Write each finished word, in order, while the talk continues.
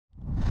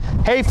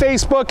Hey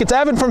Facebook, it's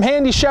Evan from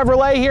Handy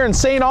Chevrolet here in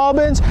St.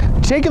 Albans,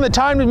 taking the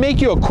time to make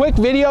you a quick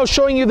video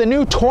showing you the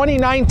new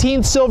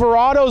 2019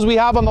 Silverados we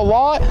have on the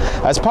lot.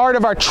 As part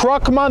of our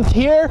truck month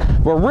here,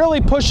 we're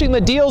really pushing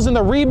the deals and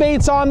the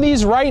rebates on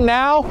these right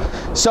now.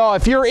 So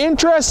if you're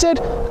interested,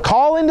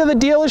 call into the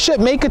dealership,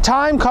 make a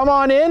time, come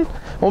on in.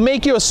 We'll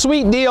make you a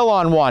sweet deal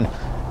on one.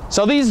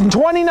 So these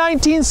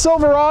 2019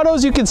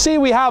 Silverados, you can see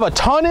we have a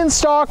ton in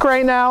stock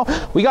right now.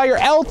 We got your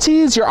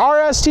LTs, your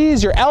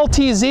RSTs, your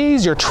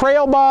LTZs, your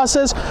Trail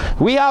Bosses.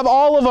 We have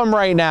all of them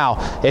right now.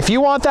 If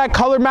you want that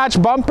color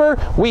match bumper,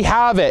 we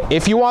have it.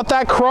 If you want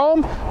that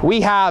chrome,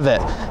 we have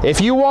it. If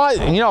you want,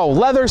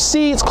 leather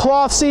seats,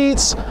 cloth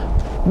seats,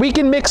 we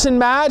can mix and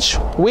match.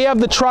 We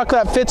have the truck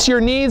that fits your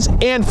needs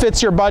and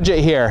fits your budget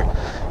here.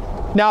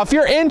 Now, if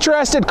you're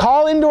interested,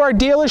 call into our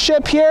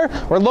dealership here.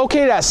 We're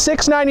located at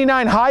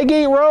 699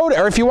 Highgate Road,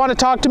 or if you want to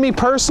talk to me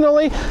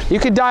personally, you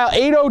can dial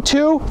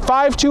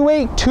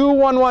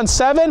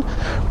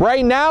 802-528-2117.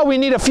 Right now, we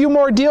need a few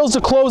more deals to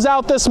close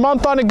out this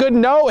month on a good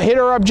note, hit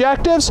our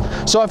objectives.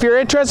 So if you're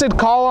interested,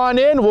 call on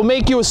in. We'll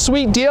make you a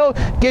sweet deal,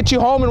 get you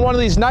home in one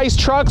of these nice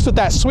trucks with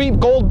that sweet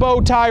gold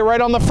bow tie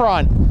right on the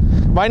front.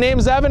 My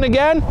name's Evan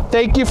again.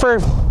 Thank you for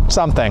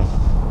something.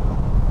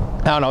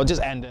 I don't know,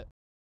 just end it.